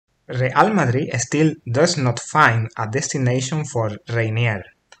Real Madrid still does not find a destination for Reinier.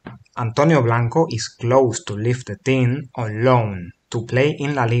 Antonio Blanco is close to leave the team on loan to play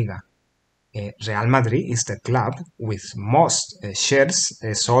in La Liga. Real Madrid is the club with most shares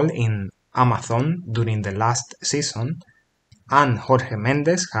sold in Amazon during the last season, and Jorge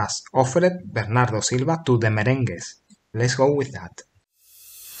Mendes has offered Bernardo Silva to the merengues. Let's go with that.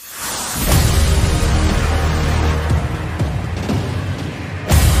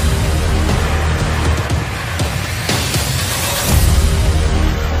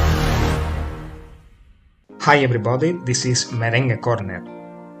 Hi everybody, this is Merengue Corner.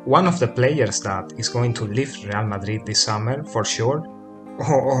 One of the players that is going to leave Real Madrid this summer for sure,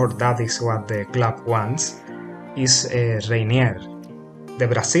 or that is what the club wants, is Reinier. The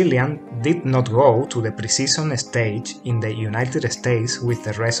Brazilian did not go to the preseason stage in the United States with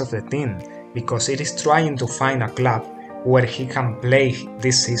the rest of the team because it is trying to find a club where he can play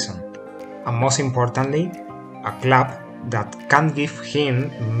this season. And most importantly, a club that can give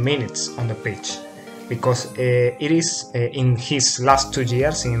him minutes on the pitch. Because it is in his last 2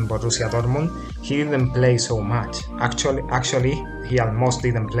 years in Borussia Dortmund, he didn't play so much. Actually, he almost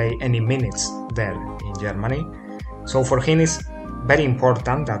didn't play any minutes there in Germany. So for him it's very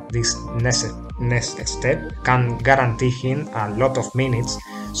important that this next step can guarantee him a lot of minutes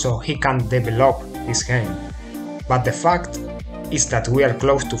so he can develop his game. But the fact is that we are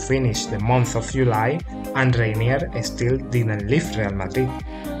close to finish the month of July and Reinier still didn't leave Real Madrid.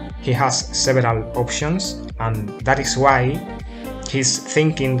 He has several options, and that is why he's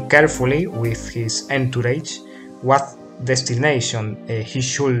thinking carefully with his entourage what destination he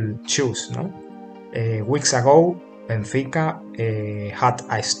should choose. Weeks ago, Benfica had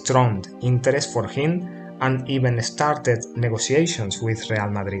a strong interest for him and even started negotiations with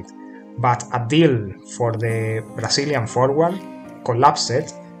Real Madrid. But a deal for the Brazilian forward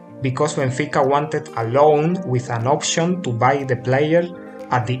collapsed because Benfica wanted a loan with an option to buy the player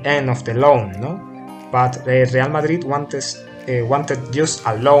at the end of the loan, But Real Madrid wanted just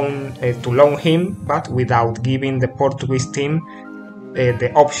a loan to loan him, but without giving the Portuguese team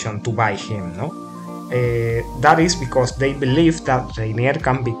the option to buy him, That is because they believe that Reinier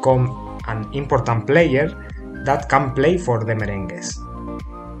can become an important player that can play for the merengues.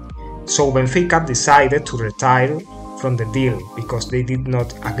 So Benfica decided to retire from the deal because they did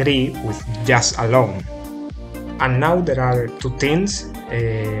not agree with just a loan. And now there are 2 teams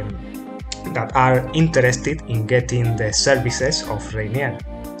that are interested in getting the services of Reinier.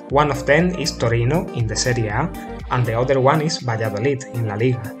 One of them is Torino in the Serie A, and the other one is Valladolid in La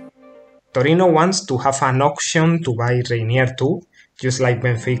Liga. Torino wants to have an option to buy Reinier too, just like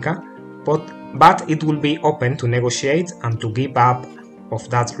Benfica, but it will be open to negotiate and to give up of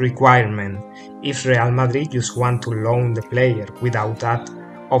that requirement if Real Madrid just want to loan the player without that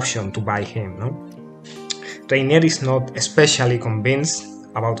option to buy him. Reinier is not especially convinced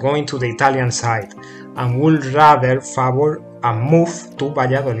about going to the Italian side and would rather favor a move to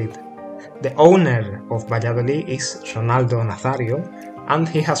Valladolid. The owner of Valladolid is Ronaldo Nazario, and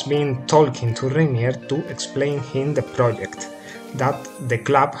he has been talking to Reinier to explain him the project that the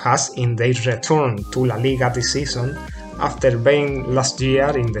club has in their return to La Liga this season after being last year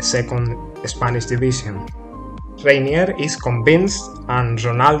in the 2nd Spanish division. Reinier is convinced, and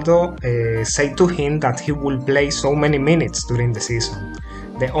Ronaldo said to him that he will play so many minutes during the season.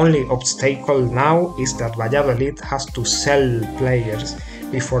 The only obstacle now is that Valladolid has to sell players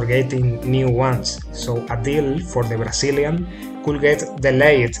before getting new ones, so a deal for the Brazilian could get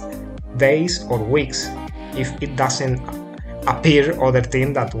delayed days or weeks if it doesn't appear other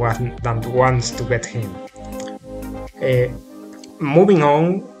team that wants to get him. Moving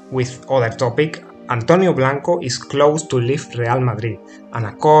on with other topic, Antonio Blanco is close to leave Real Madrid, and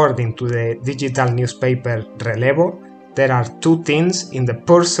according to the digital newspaper Relevo, there are 2 teams in the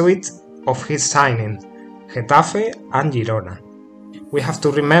pursuit of his signing, Getafe and Girona. We have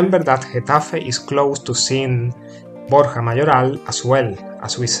to remember that Getafe is close to seeing Borja Mayoral as well,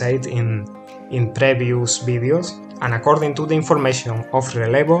 as we said in previous videos, and according to the information of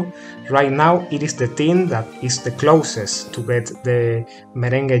Relevo, right now it is the team that is the closest to get the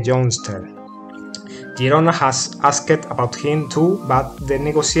merengue youngster. Girona has asked about him too, but the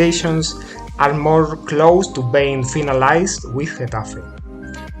negotiations are more close to being finalized with Getafe.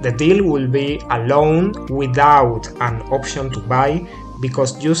 The deal will be a loan without an option to buy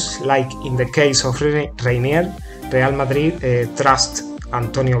because just like in the case of Reinier, Real Madrid trusts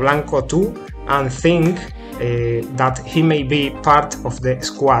Antonio Blanco too and think that he may be part of the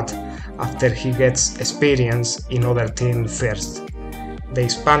squad after he gets experience in other teams first. The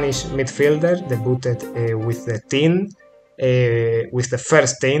Spanish midfielder debuted with the team with the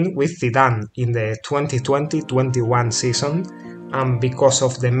first team with Zidane in the 2020-21 season, and because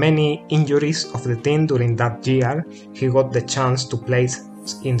of the many injuries of the team during that year, he got the chance to play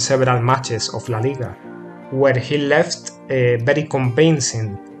in several matches of La Liga, where he left very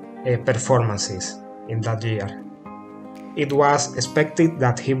convincing performances in that year. It was expected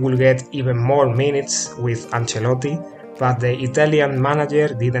that he would get even more minutes with Ancelotti, but the Italian manager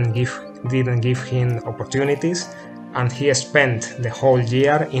didn't give him opportunities, and he spent the whole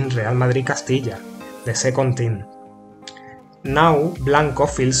year in Real Madrid Castilla, the second team. Now Blanco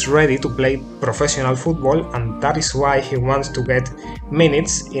feels ready to play professional football, and that is why he wants to get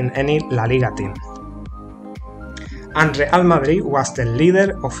minutes in any La Liga team. And Real Madrid was the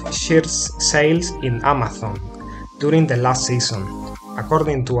leader of shares sales in Amazon during the last season.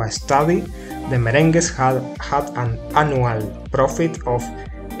 According to a study, the merengues had an annual profit of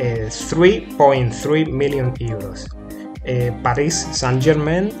 3.3 million euros. Paris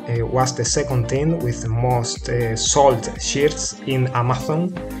Saint-Germain was the second team with the most sold shares in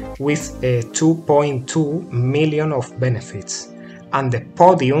Amazon, with 2.2 million of benefits. And the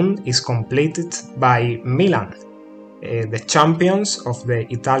podium is completed by Milan. The champions of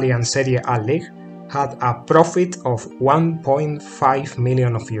the Italian Serie A League had a profit of 1.5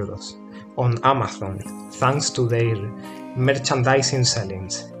 million of euros on Amazon, thanks to their merchandising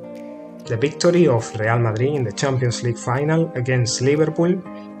sellings. The victory of Real Madrid in the Champions League final against Liverpool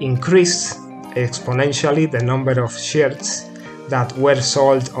increased exponentially the number of shirts that were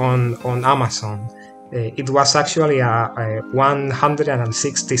sold on Amazon. It was actually a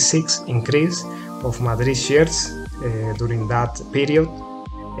 166 increase of Madrid shirts during that period,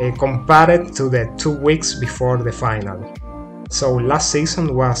 compared to the 2 weeks before the final. So last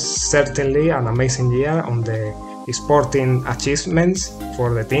season was certainly an amazing year on the sporting achievements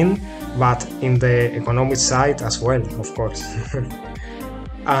for the team, but in the economic side as well, of course.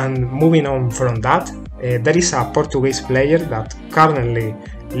 And moving on from that, there is a Portuguese player that currently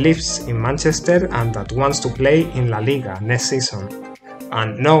lives in Manchester and that wants to play in La Liga next season.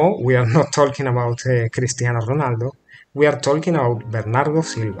 And no, we are not talking about Cristiano Ronaldo, we are talking about Bernardo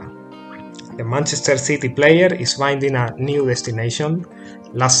Silva. The Manchester City player is finding a new destination.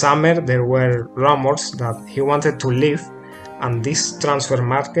 Last summer there were rumors that he wanted to leave, and this transfer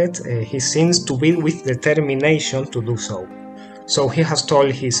market he seems to be with determination to do so. So he has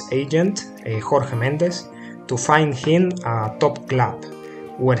told his agent, Jorge Mendes, to find him a top club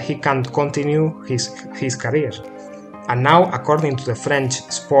where he can continue his career. And now, according to the French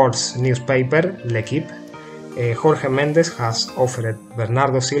sports newspaper L'Equipe, Jorge Mendes has offered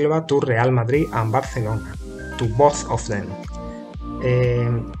Bernardo Silva to Real Madrid and Barcelona, to both of them.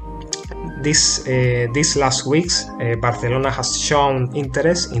 These last weeks, Barcelona has shown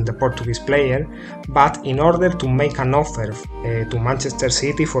interest in the Portuguese player, but in order to make an offer to Manchester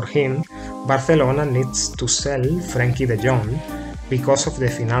City for him, Barcelona needs to sell Frenkie de Jong because of the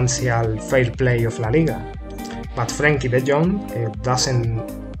financial fair play of La Liga. But Frenkie de Jong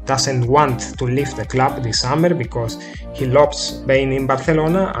doesn't want to leave the club this summer because he loves being in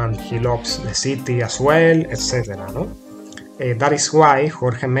Barcelona and he loves the city as well, etc. No? That is why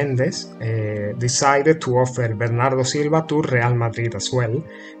Jorge Mendes decided to offer Bernardo Silva to Real Madrid as well,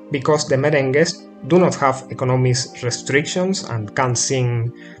 because the merengues do not have economic restrictions and can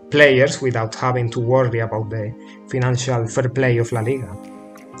sign players without having to worry about the financial fair play of La Liga.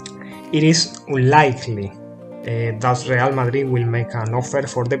 It is unlikely that Real Madrid will make an offer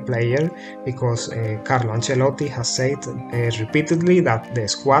for the player because Carlo Ancelotti has said repeatedly that the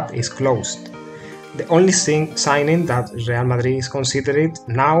squad is closed. The only signing that Real Madrid is considering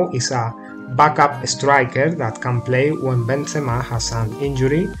now is a backup striker that can play when Benzema has an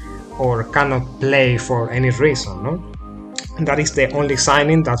injury or cannot play for any reason. No? That is the only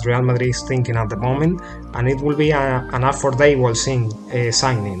signing that Real Madrid is thinking at the moment, and it will be an affordable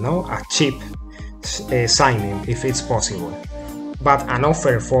signing, no? A cheap signing if it's possible. But an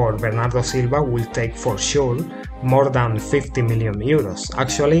offer for Bernardo Silva will take for sure more than 50 million euros.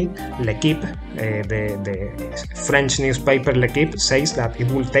 Actually, L'Equipe, the French newspaper L'Equipe, says that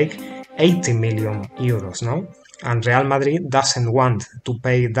it will take 80 million euros, no? And Real Madrid doesn't want to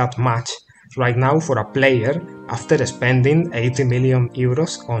pay that much right now for a player after spending 80 million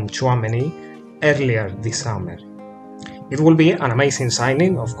euros on Tchouameni earlier this summer. It will be an amazing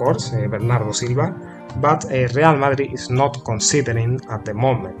signing, of course, Bernardo Silva, but Real Madrid is not considering at the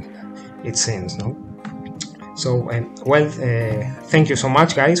moment, it seems, no? So, thank you so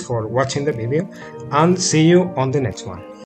much guys for watching the video, and see you on the next one.